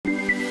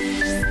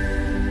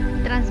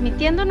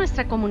transmitiendo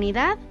nuestra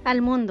comunidad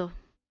al mundo.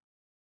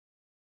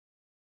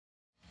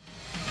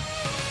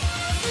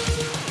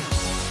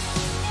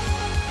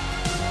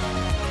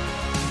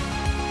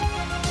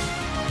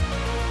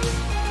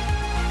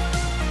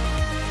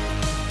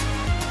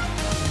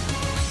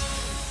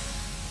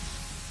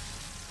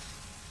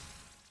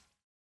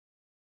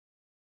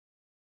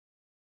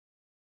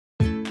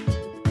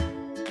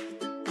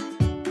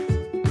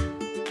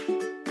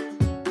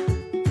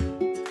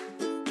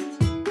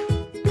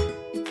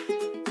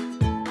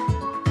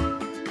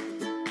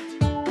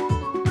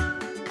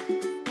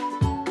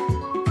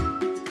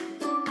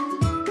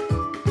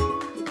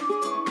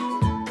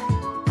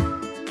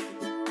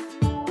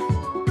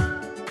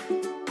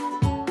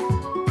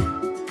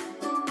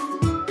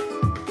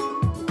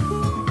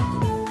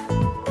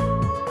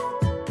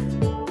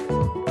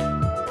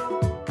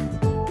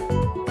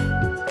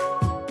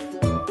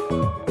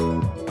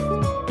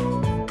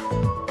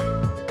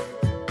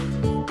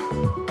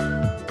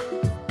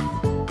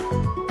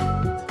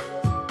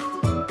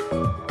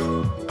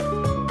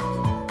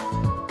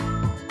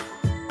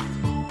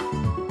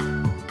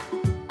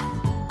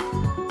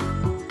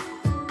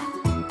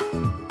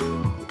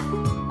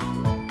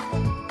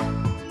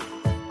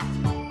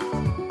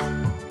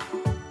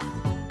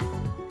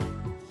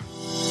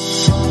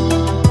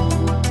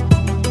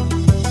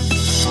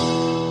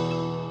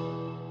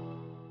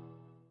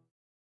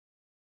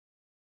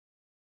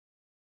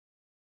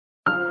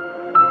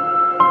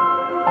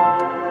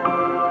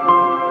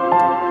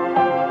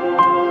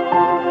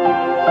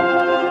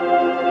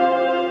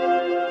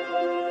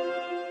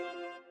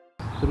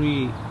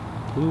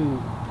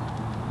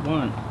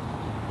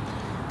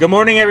 Good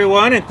morning,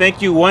 everyone, and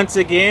thank you once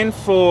again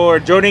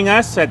for joining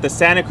us at the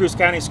Santa Cruz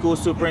County School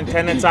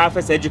Superintendent's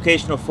Office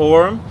Educational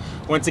Forum.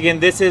 Once again,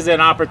 this is an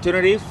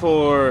opportunity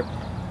for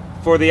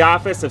the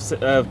Office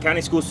of County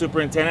School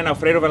Superintendent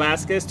Alfredo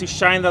Velasquez to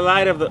shine the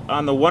light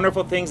on the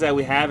wonderful things that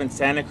we have in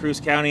Santa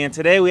Cruz County. And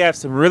today we have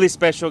some really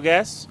special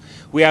guests.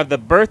 We have the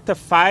Birth to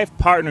 5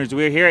 Partners.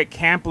 We're here at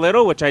Camp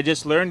Little, which I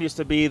just learned used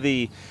to be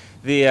the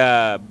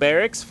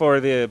barracks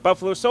for the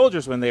Buffalo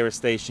Soldiers when they were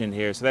stationed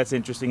here. So that's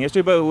interesting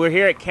history. But we're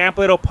here at Camp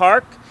Little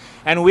Park,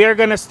 and we are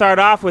going to start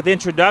off with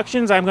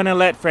introductions. I'm going to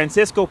let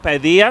Francisco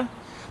Padilla,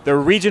 the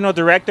regional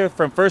director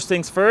from First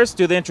Things First,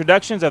 do the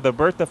introductions of the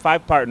Birth to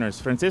 5 Partners.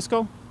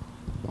 Francisco?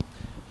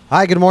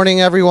 Hi, good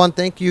morning, everyone.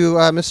 Thank you,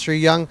 Mr.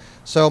 Young.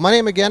 So my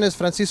name again is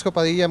Francisco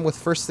Padilla. I'm with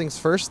First Things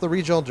First, the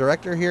regional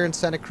director here in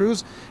Santa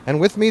Cruz. And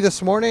with me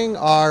this morning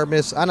are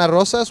Ms. Ana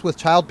Rosas with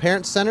Child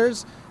Parent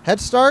Centers Head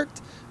Start,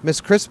 Ms.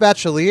 Chris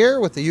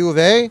Bachelier with the U of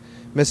A,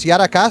 Ms.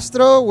 Yara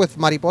Castro with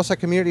Mariposa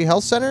Community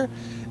Health Center,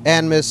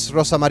 and Ms.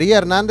 Rosa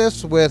Maria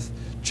Hernandez with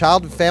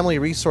Child and Family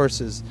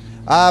Resources.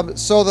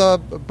 So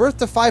the Birth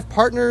to 5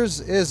 Partners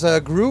is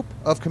a group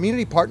of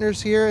community partners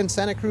here in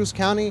Santa Cruz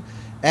County,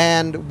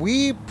 and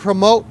we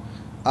promote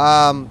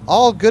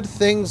all good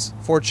things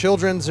for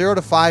children 0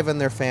 to 5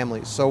 and their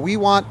families. So we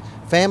want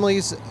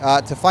families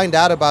to find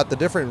out about the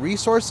different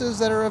resources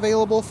that are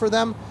available for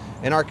them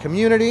in our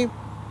community.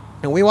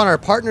 And we want our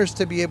partners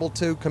to be able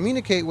to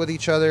communicate with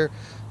each other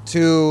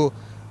to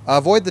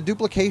avoid the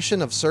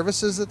duplication of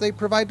services that they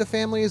provide to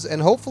families,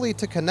 and hopefully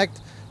to connect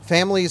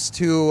families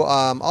to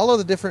all of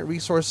the different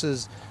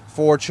resources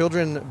for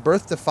children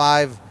birth to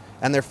 5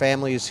 and their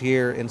families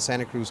here in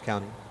Santa Cruz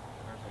County.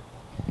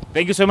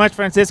 Thank you so much,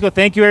 Francisco.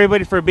 Thank you,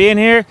 everybody, for being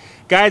here.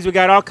 Guys, we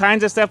got all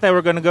kinds of stuff that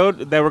we're going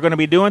to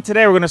be doing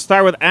today. We're going to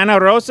start with Ana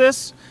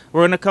Rosas.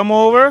 We're going to come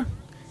over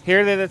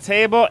here to the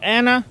table.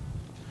 Ana,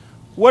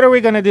 what are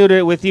we going to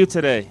do with you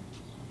today?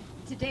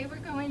 Today we're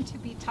going to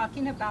be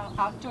talking about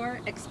outdoor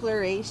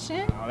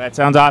exploration. Oh, that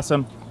sounds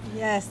awesome.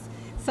 Yes.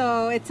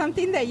 So it's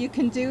something that you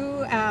can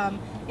do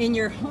in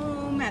your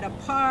home, at a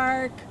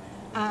park,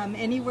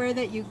 anywhere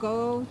that you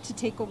go to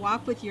take a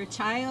walk with your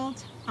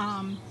child.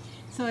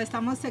 So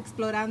estamos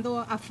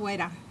explorando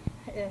afuera.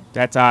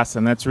 That's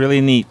awesome. That's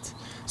really neat.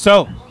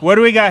 So what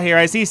do we got here?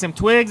 I see some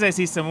twigs. I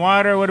see some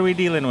water. What are we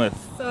dealing with?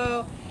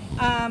 So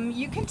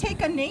you can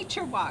take a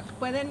nature walk.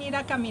 Pueden ir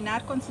a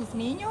caminar con sus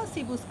niños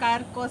y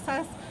buscar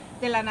cosas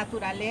de la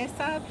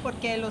naturaleza,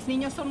 porque los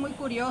niños son muy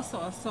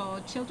curiosos.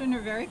 So children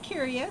are very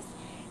curious.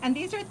 And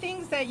these are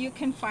things that you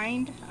can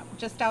find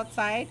just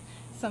outside.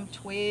 Some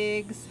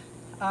twigs,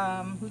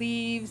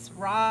 leaves,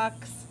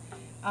 rocks,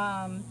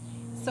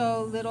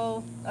 so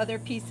little other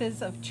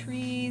pieces of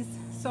trees.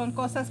 Son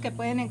cosas que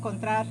pueden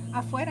encontrar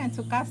afuera en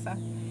su casa.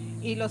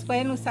 Y los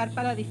pueden usar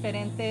para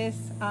diferentes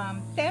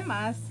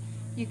temas.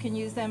 You can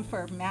use them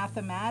for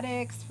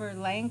mathematics, for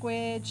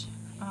language.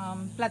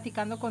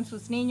 Platicando con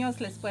sus niños,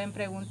 les pueden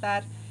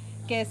preguntar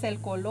qué es el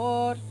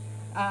color,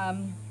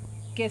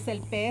 qué es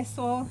el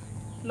peso.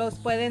 Los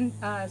pueden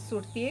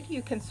surtir.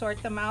 You can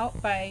sort them out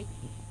by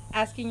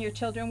asking your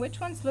children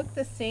which ones look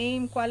the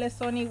same, cuáles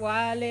son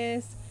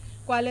iguales,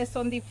 cuáles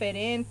son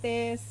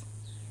diferentes.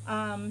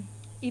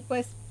 Y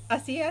pues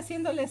así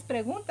haciéndoles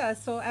preguntas.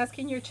 So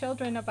asking your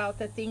children about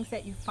the things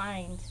that you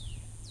find.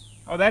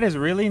 Oh, that is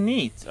really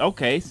neat.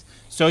 Okay,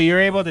 so you're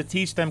able to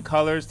teach them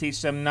colors,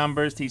 teach them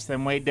numbers, teach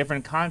them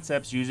different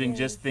concepts using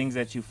just things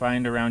that you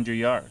find around your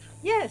yard.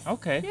 Yes.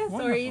 Okay, Yes,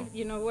 wonderful. or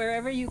you know,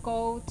 wherever you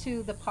go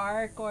to the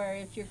park, or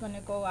if you're going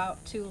to go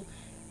out to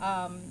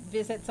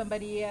visit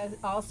somebody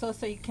also,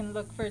 so you can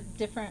look for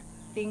different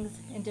things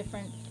in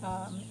different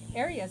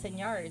areas and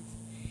yards.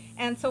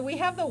 And so we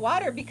have the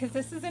water because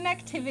this is an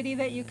activity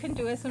that you can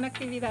do. Es una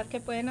actividad que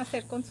pueden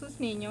hacer con sus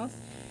niños.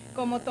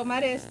 Como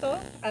tomar esto.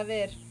 A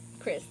ver,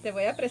 Chris, te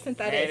voy a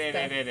presentar esta.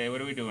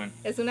 What are we doing?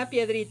 Es una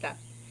piedrita.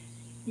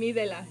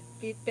 Mídela,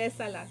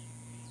 pésala.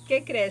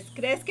 ¿Qué crees?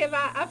 ¿Crees que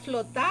va a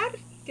flotar?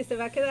 ¿Que se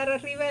va a quedar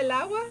arriba del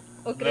agua?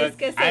 ¿O crees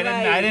que se va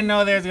a ir? I didn't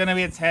know there was going to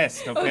be a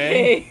test,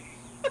 okay?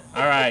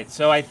 All right,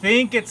 so I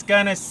think it's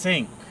going to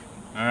sink.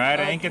 All right,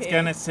 I think it's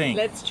going to sink.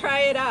 Let's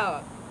try it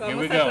out.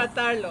 Vamos Here we a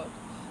tratarlo.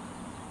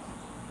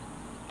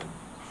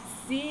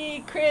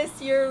 Sí, Chris,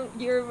 you're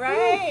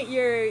right.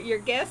 Your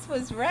guess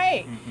was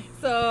right.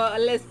 So,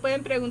 les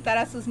pueden preguntar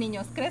a sus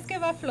niños, ¿crees que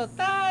va a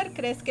flotar?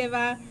 ¿Crees que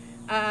va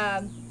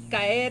a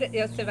caer,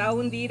 se va a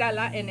hundir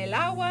en el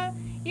agua?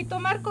 Y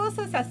tomar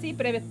cosas así,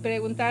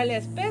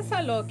 preguntarles,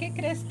 pésalo, ¿qué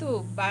crees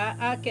tú? ¿Va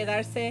a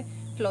quedarse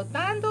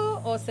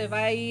flotando o se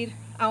va a ir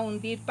a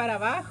hundir para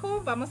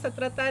abajo? Vamos a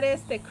tratar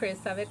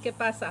Chris, a ver qué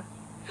pasa.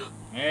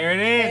 There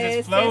it is,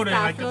 it's floating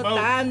Está like a boat.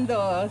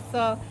 flotando.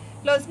 So,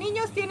 los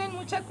niños tienen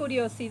mucha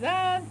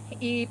curiosidad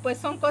y pues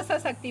son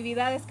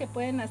actividades que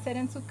pueden hacer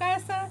en su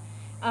casa.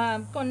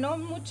 Con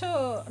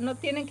no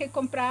tienen que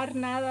comprar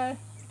nada,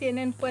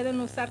 pueden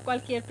usar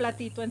cualquier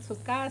platito en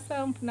su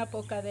casa, una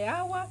poca de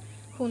agua,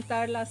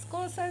 juntar las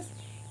cosas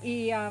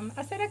y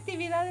hacer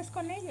actividades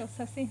con ellos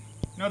así.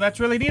 No, that's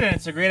really neat, and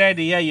it's a great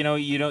idea.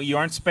 You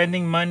aren't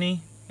spending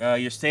money.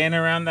 You're staying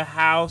around the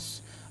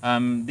house.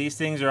 These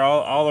things are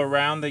all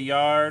around the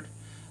yard.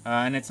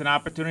 And it's an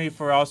opportunity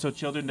for also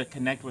children to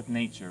connect with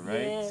nature,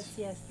 right?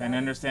 Yes. And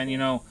understand,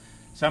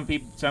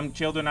 some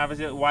children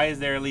obviously, why is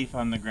there a leaf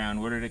on the ground?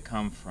 Where did it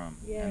come from?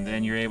 Yeah. And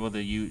then you're able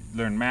to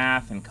learn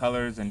math and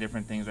colors and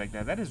different things like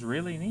that. That is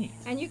really neat.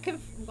 And you can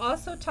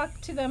also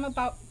talk to them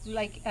about,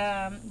 like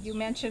you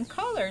mentioned,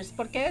 colors.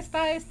 ¿Por qué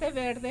está este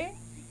verde?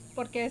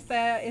 ¿Por qué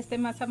está este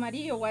más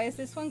amarillo? Why is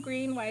this one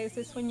green? Why is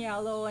this one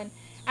yellow? And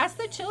ask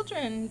the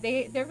children.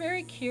 They're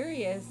very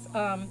curious.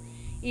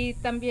 Y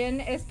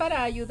también es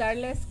para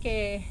ayudarles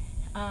que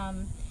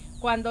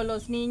cuando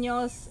los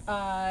niños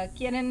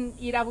quieren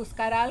ir a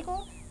buscar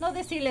algo, no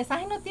decirles,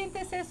 ay, no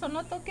tientes eso,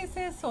 no toques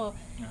eso.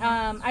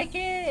 Hay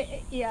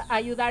que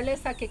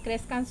ayudarles a que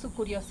crezcan su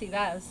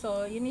curiosidad.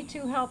 So you need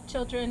to help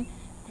children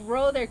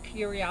grow their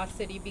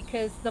curiosity,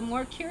 because the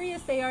more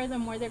curious they are, the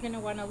more they're going to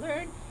want to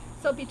learn.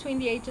 So between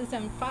the ages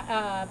of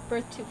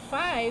birth to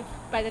 5,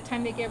 by the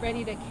time they get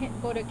ready to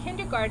go to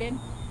kindergarten,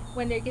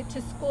 when they get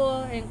to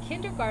school and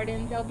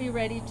kindergarten, they'll be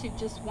ready to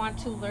just want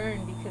to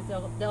learn, because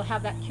they'll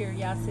have that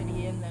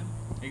curiosity in them.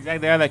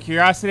 Exactly, the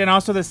curiosity and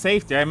also the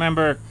safety. I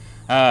remember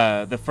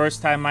the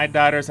first time my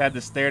daughters had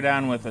to stare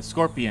down with a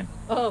scorpion.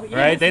 Oh, yes.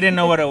 Right? They didn't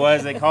know what it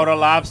was. They caught a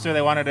lobster.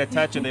 They wanted to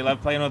touch it. They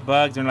love playing with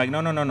bugs. And they're like,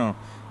 no.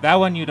 That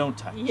one you don't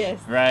touch. Yes.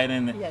 Right?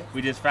 And Yes.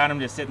 we just found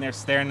them just sitting there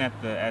staring at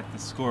the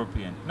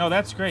scorpion. No,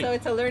 that's great. So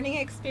it's a learning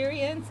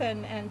experience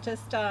and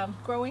just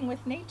growing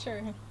with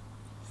nature.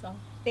 So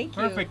thank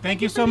you. Perfect.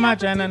 Thank you for so the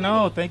much, Anna.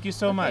 opportunity. No, thank you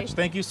so Okay. much.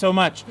 Thank you so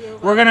much. You're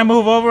We're going to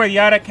move over with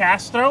Yara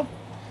Castro.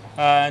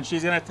 And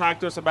she's going to talk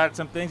to us about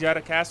some things.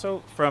 Yara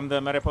Castro from the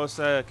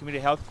Mariposa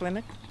Community Health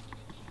Clinic.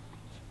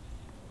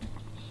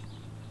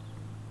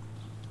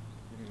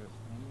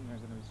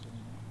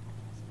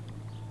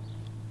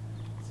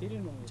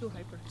 Too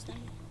hyper. Stand.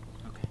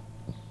 Okay.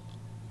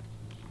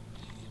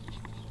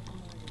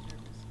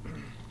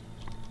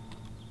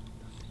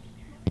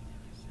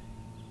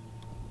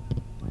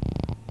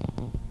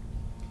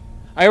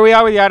 Here we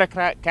are with Yara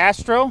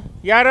Castro.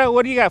 Yara,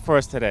 what do you got for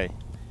us today?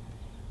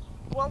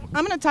 Well,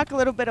 I'm going to talk a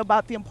little bit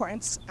about the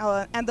importance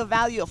and the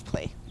value of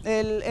play.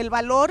 El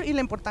valor y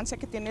la importancia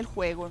que tiene el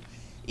juego.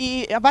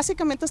 Y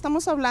básicamente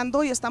estamos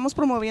hablando y estamos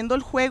promoviendo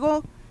el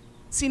juego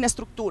sin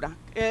estructura.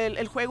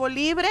 El juego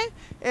libre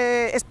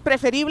es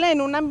preferible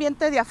en un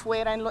ambiente de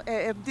afuera,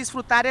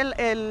 disfrutar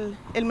el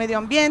medio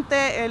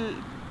ambiente,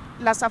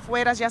 las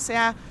afueras, ya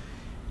sea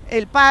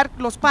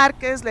los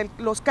parques,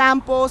 los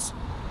campos,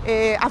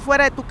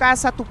 afuera de tu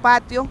casa, tu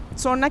patio.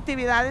 Son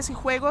actividades y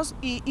juegos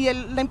y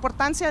la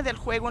importancia del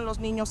juego en los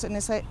niños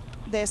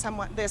de esa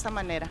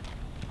manera.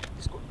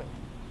 Disculpen.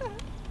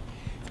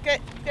 Es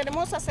que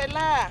queremos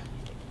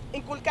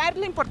inculcar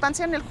la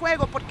importancia en el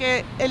juego,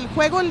 porque el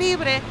juego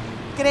libre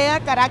crea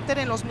carácter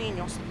en los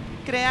niños,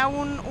 crea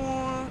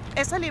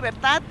esa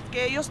libertad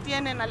que ellos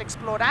tienen al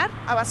explorar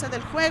a base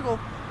del juego,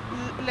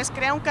 les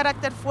crea un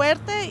carácter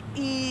fuerte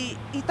y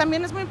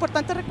también es muy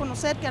importante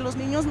reconocer que a los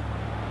niños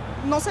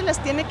no se les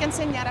tiene que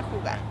enseñar a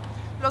jugar.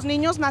 Los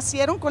niños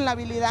nacieron con la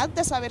habilidad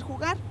de saber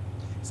jugar,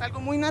 es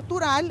algo muy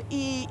natural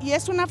y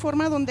es una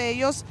forma donde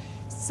ellos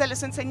se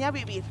les enseña a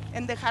vivir,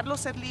 en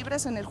dejarlos ser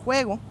libres en el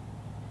juego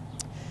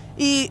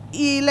y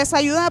les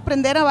ayuda a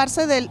aprender a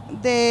base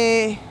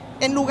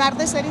en lugar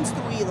de ser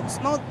instruidos,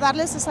 ¿no?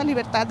 Darles esa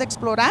libertad de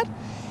explorar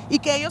y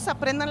que ellos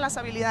aprendan las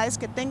habilidades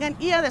que tengan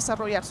y a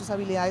desarrollar sus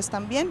habilidades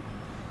también.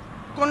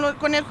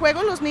 Con el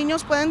juego los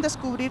niños pueden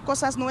descubrir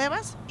cosas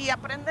nuevas y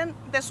aprenden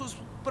de sus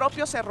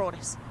propios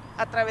errores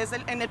a través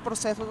en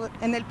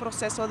el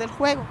proceso del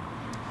juego.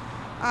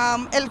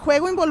 El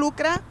juego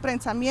involucra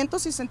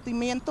pensamientos y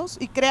sentimientos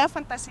y crea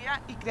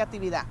fantasía y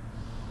creatividad.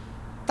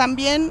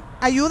 También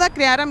ayuda a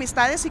crear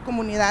amistades y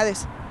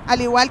comunidades, al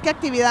igual que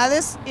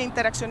actividades e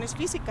interacciones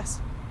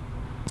físicas.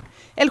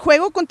 El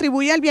juego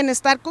contribuye al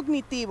bienestar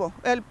cognitivo.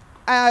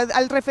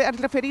 Al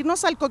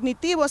referirnos al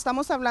cognitivo,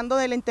 estamos hablando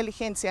de la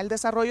inteligencia, el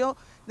desarrollo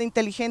de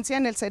inteligencia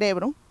en el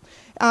cerebro,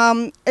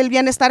 el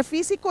bienestar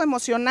físico,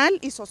 emocional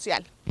y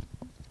social.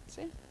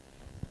 ¿Sí?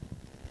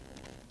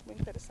 Muy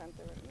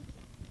interesante, ¿verdad?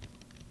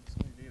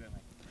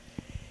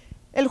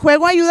 El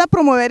juego ayuda a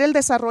promover el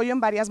desarrollo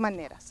en varias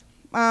maneras.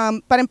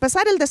 Para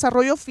empezar, el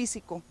desarrollo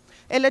físico.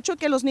 El hecho de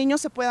que los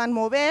niños se puedan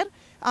mover,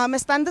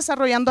 están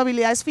desarrollando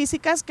habilidades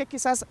físicas que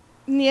quizás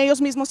ni ellos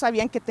mismos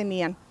sabían que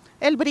tenían.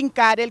 El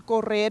brincar, el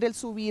correr, el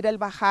subir, el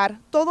bajar,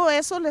 todo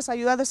eso les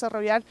ayuda a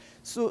desarrollar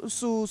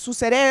su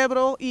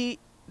cerebro y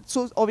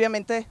sus,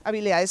 obviamente,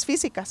 habilidades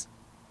físicas.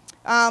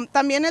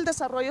 También el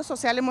desarrollo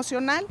social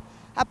emocional,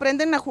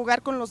 aprenden a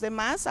jugar con los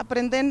demás,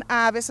 aprenden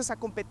a veces a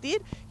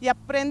competir y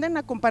aprenden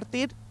a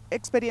compartir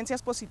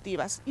experiencias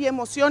positivas y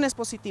emociones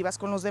positivas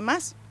con los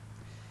demás.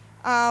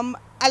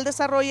 Al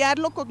desarrollar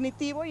lo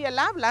cognitivo y el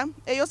habla,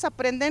 ellos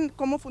aprenden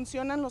cómo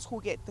funcionan los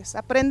juguetes,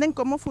 aprenden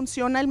cómo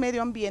funciona el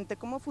medio ambiente,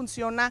 cómo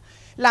funciona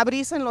la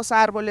brisa en los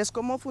árboles,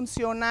 cómo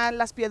funcionan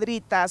las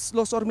piedritas,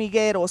 los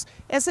hormigueros,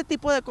 ese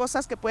tipo de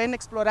cosas que pueden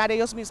explorar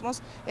ellos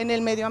mismos en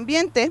el medio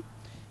ambiente.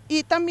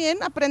 Y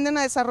también aprenden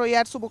a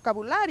desarrollar su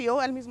vocabulario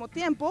al mismo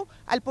tiempo,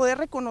 al poder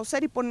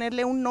reconocer y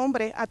ponerle un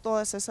nombre a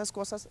todas esas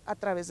cosas a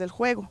través del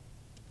juego.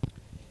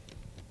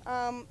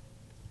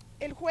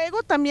 El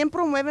juego también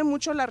promueve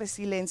mucho la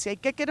resiliencia. ¿Y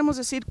qué queremos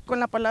decir con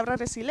la palabra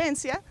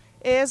resiliencia?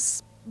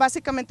 Es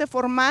básicamente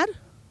formar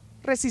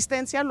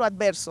resistencia a lo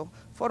adverso,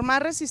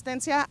 formar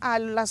resistencia a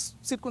las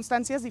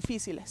circunstancias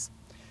difíciles.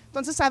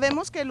 Entonces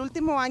sabemos que el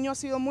último año ha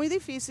sido muy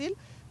difícil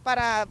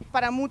para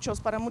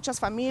muchas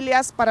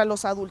familias, para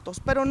los adultos,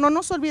 pero no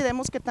nos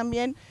olvidemos que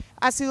también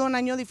ha sido un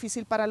año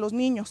difícil para los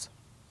niños.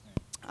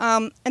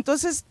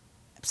 Entonces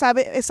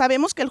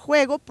sabemos que el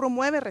juego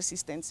promueve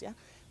resistencia,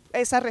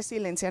 esa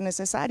resiliencia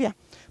necesaria,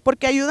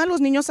 porque ayuda a los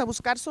niños a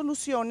buscar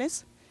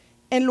soluciones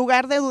en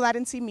lugar de dudar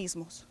en sí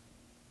mismos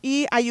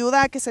y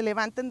ayuda a que se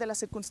levanten de las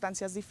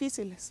circunstancias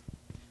difíciles,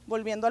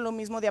 volviendo a lo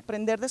mismo de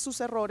aprender de sus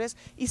errores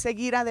y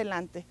seguir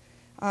adelante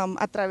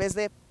a través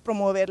de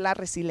promover la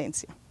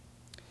resiliencia.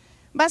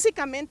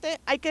 Básicamente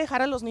hay que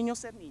dejar a los niños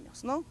ser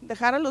niños, ¿no?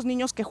 Dejar a los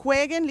niños que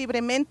jueguen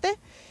libremente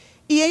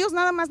y ellos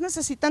nada más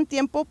necesitan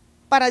tiempo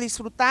para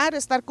disfrutar,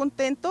 estar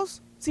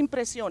contentos, sin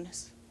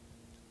presiones.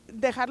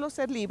 Dejarlos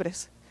ser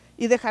libres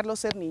y dejarlos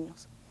ser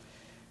niños.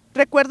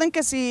 Recuerden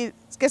que si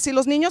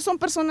los niños son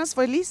personas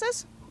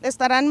felices,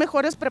 estarán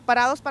mejores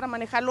preparados para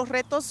manejar los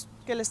retos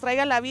que les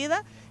traiga la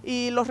vida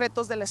y los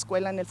retos de la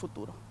escuela en el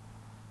futuro.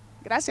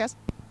 Gracias.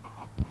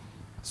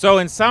 So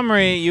in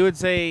summary, you would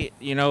say,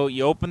 you know,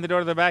 you open the door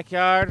to the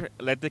backyard,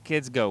 let the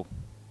kids go.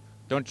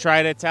 Don't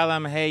try to tell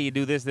them, hey, you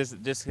do this,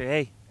 just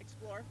hey,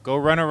 explore. Go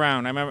run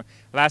around. I remember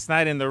last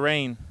night in the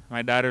rain,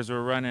 my daughters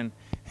were running.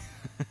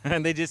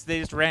 And they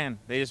just ran.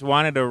 They just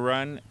wanted to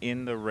run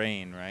in the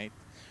rain, right?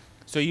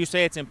 So you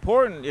say it's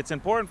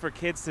important for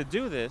kids to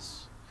do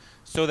this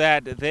so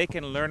that they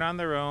can learn on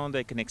their own,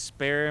 they can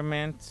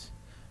experiment,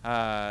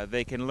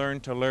 they can learn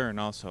to learn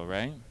also,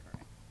 right?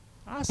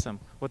 Awesome.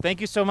 Well,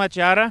 thank you so much,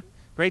 Yara.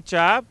 Great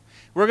job.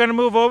 We're going to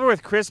move over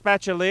with Chris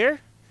Bachelier,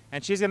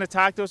 and she's going to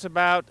talk to us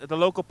about the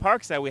local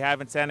parks that we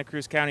have in Santa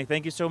Cruz County.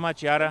 Thank you so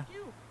much, Yara. Thank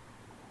you.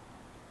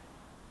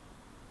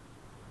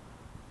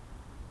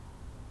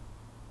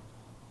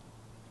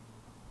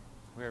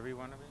 Wherever you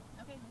want to be.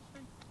 Okay, that's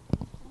fine.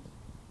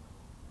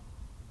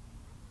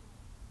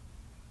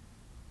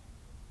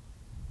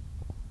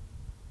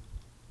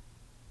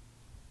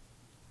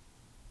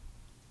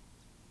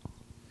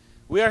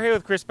 We are here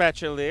with Chris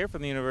Bachelier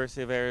from the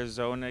University of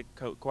Arizona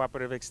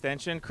Cooperative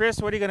Extension. Chris,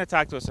 what are you going to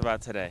talk to us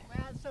about today?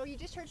 Well, so you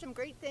just heard some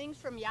great things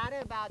from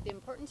Yada about the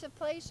importance of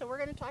play, so we're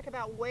going to talk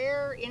about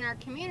where in our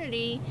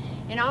community,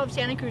 in all of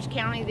Santa Cruz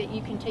County, that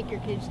you can take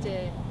your kids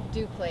to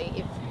do play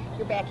if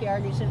your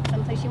backyard isn't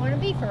someplace you want to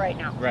be for right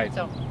now. Right.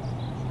 So,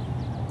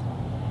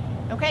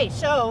 okay,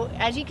 so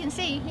as you can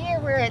see here,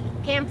 we're at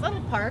Camp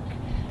Little Park.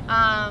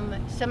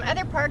 Some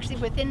other parks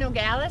within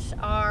Nogales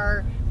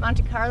are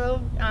Monte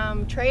Carlo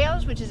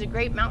Trails, which is a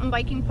great mountain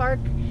biking park,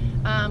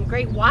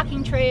 great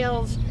walking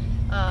trails,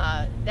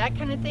 that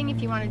kind of thing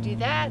if you want to do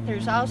that.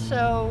 There's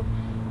also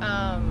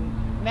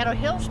Meadow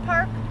Hills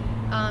Park,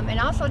 and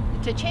also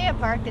Techea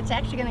Park that's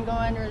actually going to go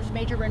under this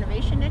major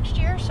renovation next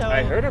year. So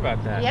I heard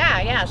about that.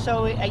 Yeah.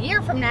 So a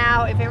year from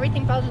now, if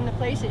everything falls into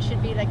place, it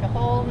should be like a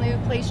whole new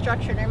play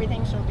structure and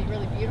everything, so it'll be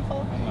really beautiful.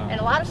 Wow.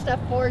 And a lot of stuff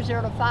for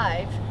 0 to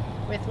 5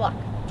 with luck.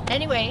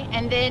 Anyway,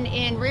 and then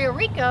in Rio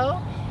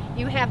Rico,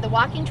 You have the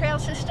walking trail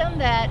system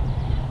that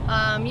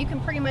you can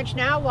pretty much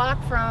now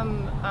walk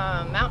from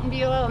Mountain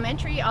View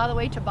Elementary all the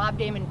way to Bob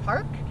Damon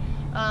Park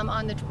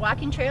on the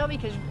walking trail,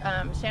 because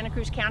Santa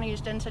Cruz County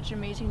has done such an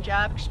amazing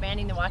job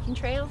expanding the walking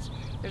trails.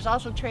 There's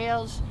also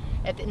trails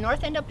at the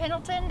north end of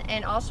Pendleton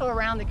and also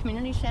around the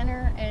community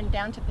center and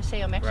down to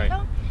Paseo, Mexico.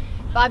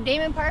 Right. Bob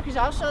Damon Park is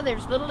also,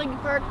 there's Little League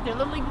Park, there are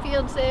Little League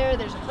fields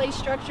there's a play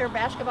structure,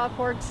 basketball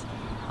courts,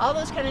 all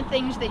those kind of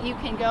things that you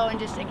can go and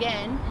just,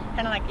 again,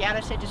 kind of like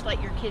Yada said, just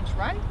let your kids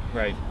run.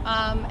 Right.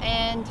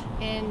 And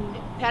in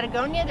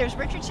Patagonia, there's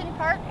Richardson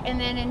Park, and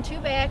then in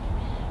Tubac,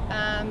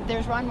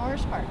 there's Ron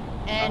Morris Park.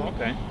 And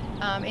okay.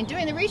 In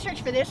doing the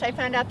research for this, I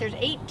found out there's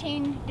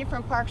 18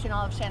 different parks in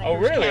all of Santa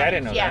Cruz really? County. I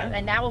didn't know yeah, that.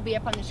 and that will be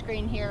up on the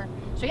screen here.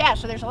 So yeah,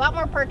 so there's a lot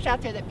more parks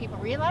out there that people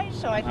realize,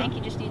 so I think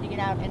you just need to get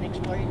out and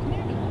explore your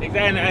community.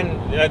 Exactly,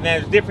 and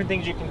there's different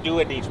things you can do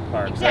at each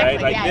park, Exactly,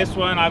 right? Like yeah. this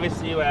one,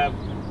 obviously you have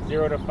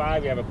 0 to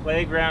 5, you have a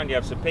playground, you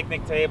have some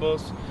picnic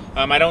tables.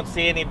 I don't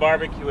see any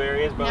barbecue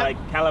areas, but Nope.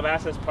 like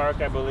Calabasas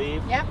Park, I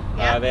believe. Yep,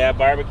 yeah. They have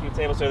barbecue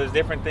tables, so there's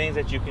different things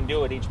that you can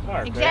do at each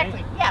park,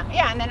 Exactly. right?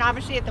 Yeah. And then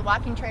obviously at the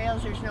walking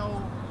trails, there's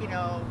no,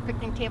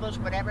 picnic tables,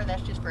 whatever.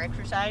 That's just for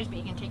exercise. But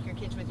you can take your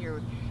kids with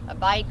a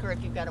bike, or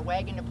if you've got a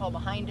wagon to pull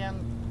behind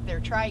them, their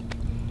trike.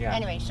 Yeah.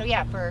 Anyway, so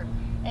yeah, for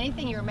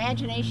anything your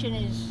imagination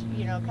is,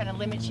 kind of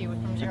limits you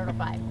from 0 to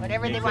 5.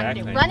 Whatever they want to do.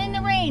 Exactly. Run in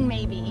the rain,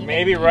 maybe. Even.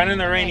 Maybe run in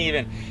the rain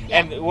even. Yeah.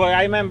 And well,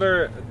 I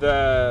remember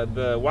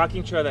the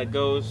walking trail that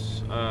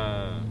goes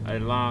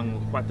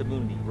along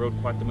Cuatamundi, Road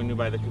Cuatamundi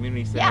by the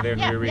community center there in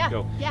Rio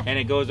Rico. Yeah. And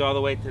it goes all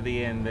the way to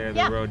the end there, the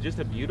Yeah. road. Just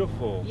a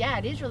beautiful. Yeah,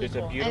 it is really Just a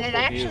cool. And beautiful it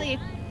actually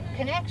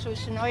connects with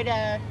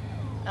Sonoyta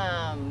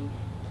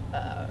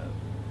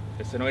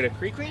The Sonoyta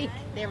Creek.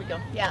 There we go.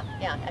 Yeah.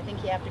 I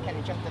think you have to kind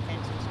of jump the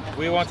fence and stuff.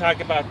 We won't talk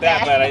about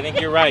that, Yeah. but I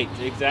think you're right.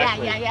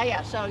 Exactly.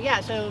 Yeah.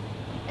 So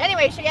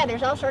anyway,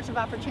 there's all sorts of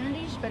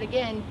opportunities, but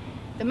again,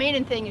 the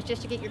main thing is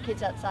just to get your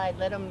kids outside,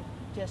 let them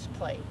just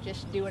play,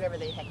 just do whatever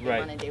the heck they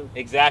Right. want to do.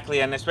 Exactly,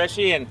 and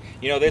especially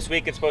this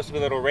week it's supposed to be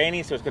a little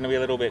rainy, so it's going to be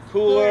a little bit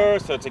cooler.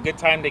 So it's a good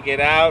time to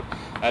get out,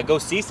 go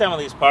see some of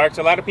these parks.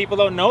 A lot of people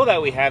don't know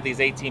that we have these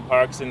 18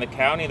 parks in the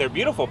county. They're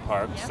beautiful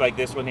parks, like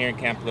this one here in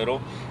Camp Little.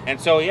 And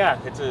so yeah,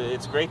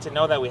 it's great to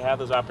know that we have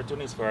those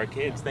opportunities for our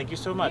kids. Thank you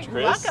so much, You're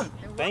Chris. welcome.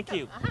 Thank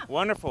you. Uh-huh.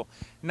 Wonderful.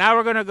 Now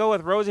we're going to go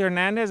with Rosie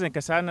Hernandez and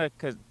Cassandra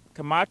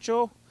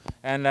Camacho,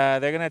 and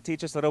they're going to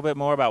teach us a little bit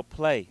more about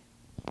play.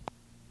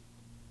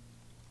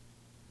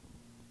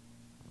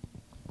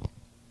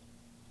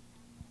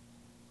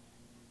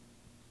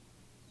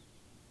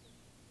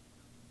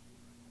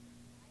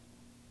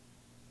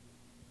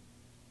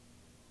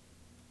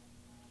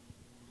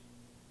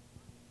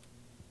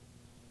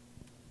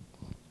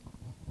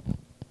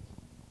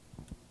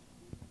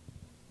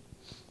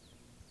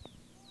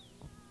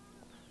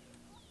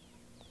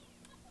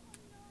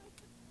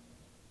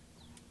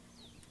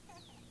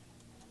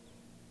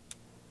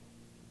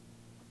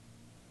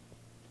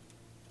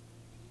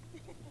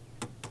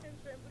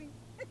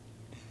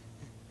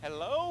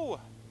 Hello.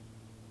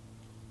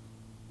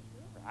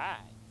 Right.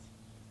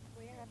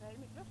 Voy a agarrar el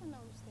micrófono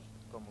a usted.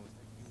 Como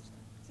usted gusta.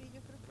 Sí,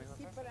 yo creo que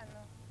sí, para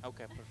no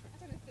Okay, perfect.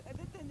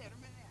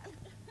 detenerme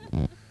de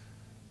algo.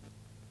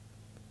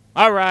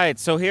 All right,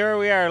 so here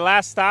we are,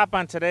 last stop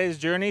on today's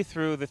journey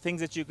through the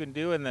things that you can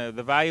do and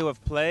the value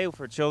of play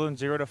for children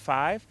 0 to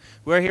 5.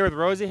 We're here with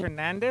Rosie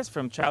Hernandez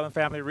from Child and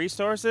Family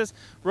Resources.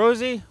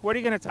 Rosie, what are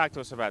you going to talk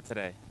to us about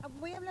today?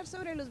 Voy a hablar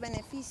sobre los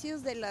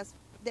beneficios de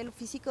lo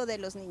físico de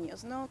los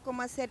niños, ¿no?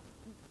 Cómo hacer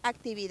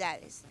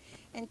actividades.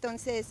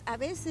 Entonces, a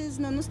veces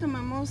no nos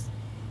tomamos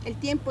el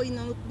tiempo y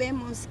no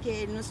vemos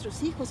que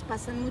nuestros hijos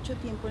pasan mucho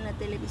tiempo en la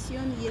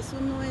televisión y eso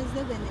no es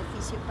de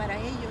beneficio para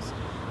ellos.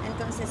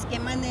 Entonces, ¿qué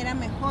manera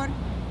mejor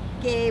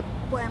que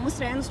podamos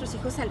traer a nuestros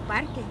hijos al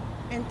parque?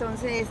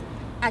 Entonces,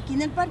 aquí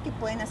en el parque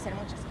pueden hacer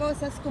muchas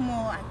cosas,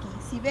 como aquí,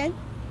 si ven,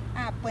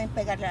 pueden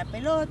pegarle la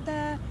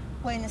pelota,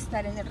 pueden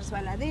estar en el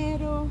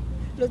resbaladero.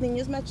 Los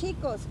niños más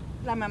chicos,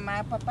 la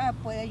mamá, papá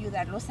puede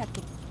ayudarlos a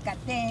que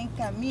gateen,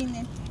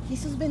 caminen, y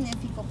eso es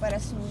benéfico para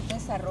su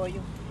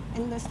desarrollo.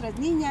 En nuestras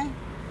niñas,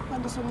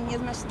 cuando son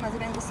niñas más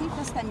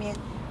grandecitas, también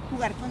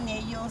jugar con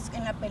ellos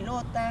en la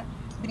pelota,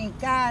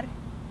 brincar.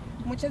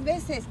 Muchas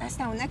veces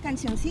hasta una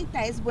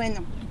cancioncita es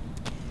bueno.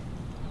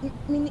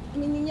 Mi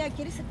niña,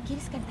 ¿quieres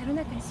cantar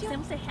una canción?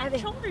 Vamos a head,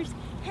 shoulders,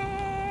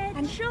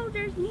 head,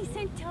 shoulders, knees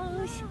and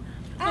toes.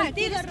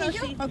 ¿Quieres que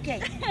yo? Ok.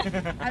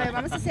 A ver,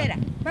 vamos a hacerlo.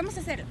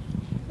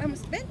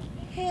 Vamos, ven.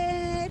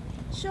 Head,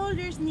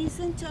 shoulders, knees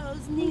and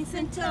toes, knees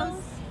and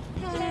toes.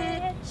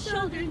 Head,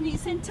 shoulders,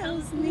 knees and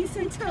toes, knees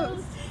and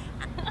toes.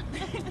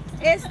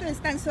 Esto es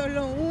tan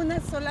solo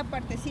una sola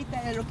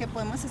partecita de lo que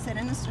podemos hacer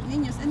en nuestros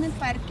niños, en el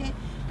parque,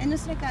 en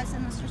nuestra casa,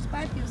 en nuestros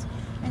patios.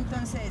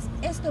 Entonces,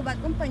 esto va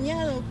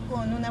acompañado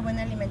con una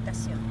buena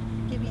alimentación,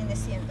 que viene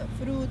siendo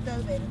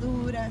frutas,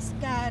 verduras,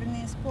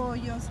 carnes,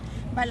 pollos,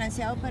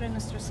 balanceado para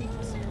nuestros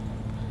hijos.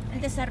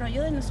 El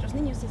desarrollo de nuestros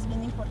niños es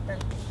bien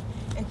importante.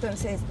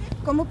 Entonces,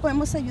 ¿cómo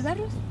podemos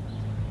ayudarlos?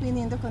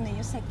 Viniendo con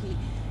ellos aquí.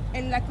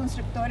 La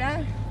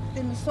constructora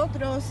de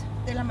nosotros,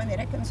 de la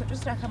manera que nosotros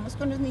trabajamos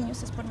con los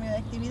niños es por medio de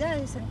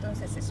actividades,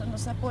 entonces eso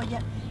nos apoya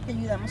y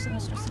ayudamos a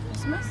nuestros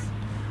hijos más.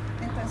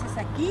 Entonces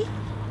aquí,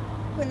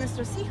 con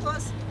nuestros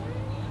hijos,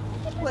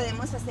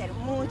 podemos hacer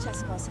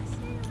muchas cosas.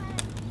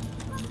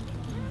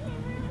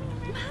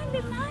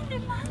 Mande, mande,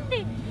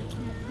 mande.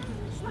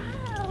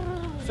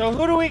 Wow. So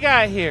who do we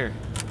got here?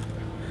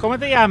 ¿Cómo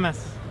te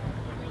llamas?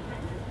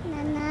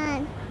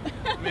 Nanan.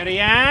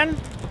 Marianne?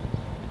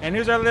 And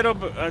who's our little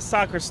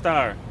soccer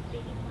star?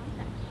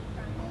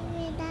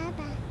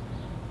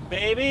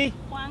 Baby?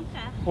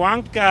 Juanca.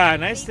 Juanca,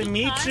 nice to Baby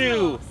meet you.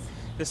 Carlos.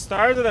 The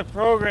stars of the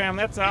program,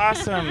 that's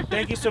awesome.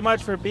 Thank you so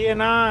much for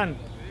being on.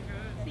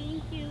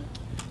 Thank you.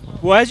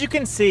 Well, as you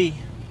can see,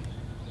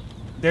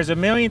 there's a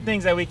million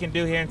things that we can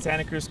do here in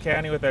Santa Cruz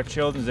County with our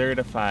children 0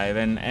 to 5.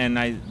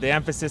 The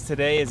emphasis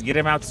today is get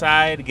them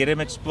outside, get them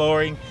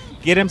exploring,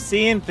 get them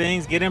seeing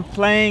things, get them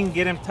playing,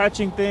 get them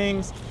touching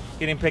things,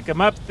 get them pick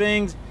them up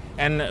things.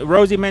 And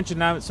Rosie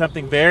mentioned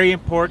something very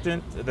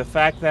important, the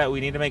fact that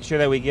we need to make sure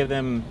that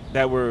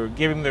we're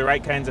giving the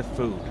right kinds of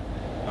food.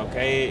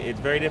 Okay, it's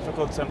very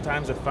difficult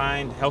sometimes to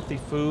find healthy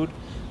food,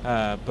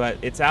 but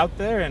it's out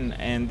there,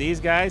 and these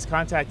guys,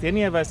 contact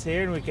any of us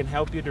here and we can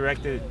help you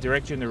direct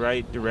you in the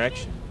right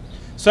direction.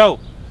 So,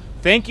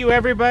 thank you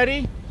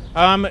everybody.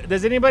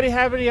 Does anybody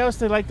have anything else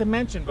they'd like to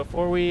mention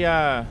before we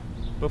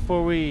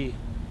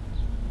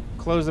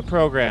close the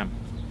program?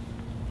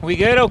 We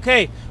good?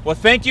 Okay. Well,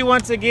 thank you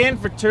once again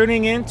for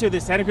tuning in to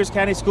the Santa Cruz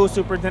County School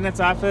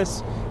Superintendent's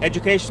Office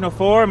Educational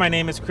Forum. My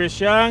name is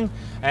Chris Young,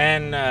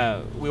 and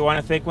we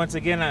want to thank once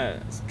again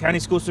County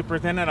School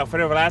Superintendent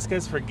Alfredo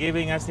Velasquez for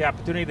giving us the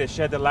opportunity to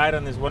shed the light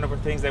on these wonderful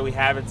things that we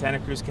have in Santa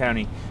Cruz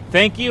County.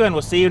 Thank you, and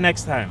we'll see you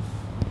next time.